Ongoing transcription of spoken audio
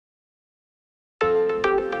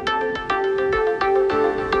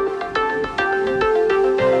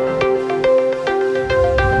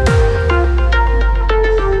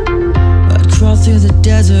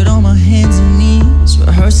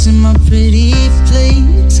pretty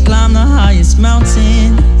place, climb the highest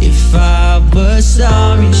mountain. If I were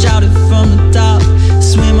sorry, shout it from the top,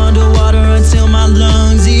 swim underwater until my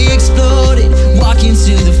lungs exploded, walk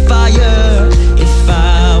into the fire. If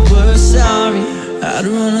I were sorry, I'd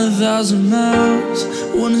run 1,000 miles,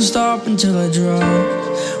 wouldn't stop until I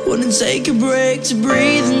dropped, wouldn't take a break to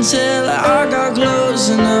breathe until I got close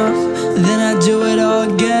enough. Then I'd do it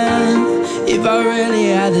all again if I really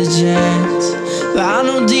had the chance. But I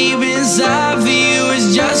know deep inside for you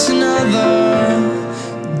it's just another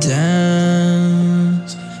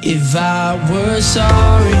dance. If I were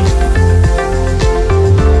sorry,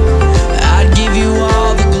 I'd give you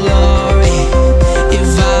all the glory.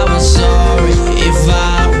 If I was sorry, if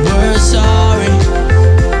I were sorry,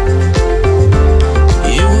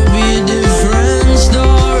 it would be a different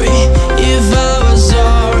story. If I was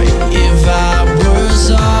sorry, if I were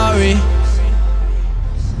sorry,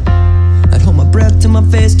 I'd hold my breath till my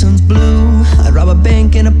face turns blue. I'd rob a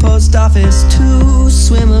bank and a post office too,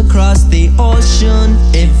 swim across the ocean.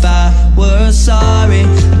 If I were sorry,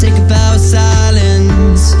 I'd take a vow of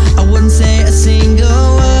silence. I wouldn't say a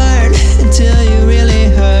single word until you really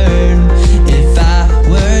heard. If I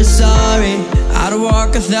were sorry, I'd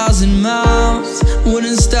walk 1,000 miles,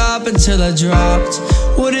 wouldn't stop until I dropped,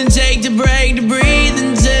 wouldn't take the break to breathe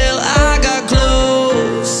until I got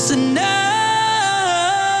close enough.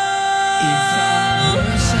 If I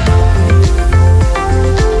were sorry,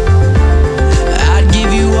 I'd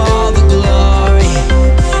give you all the glory.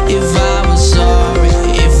 If I was sorry,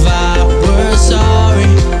 if I were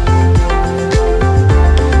sorry,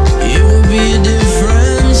 it would be a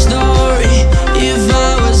different story. If I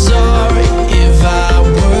was sorry, if I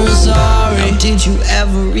were sorry. Now did you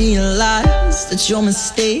ever realize that your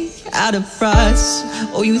mistake had a price?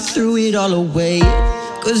 Or you threw it all away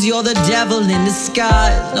cause you're the devil in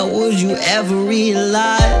disguise? Now would you ever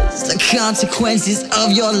realize the consequences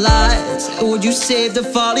of your lies? Or would you save the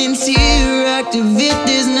falling tear active if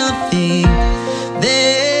there's nothing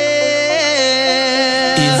there?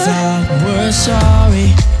 If I were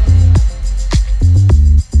sorry,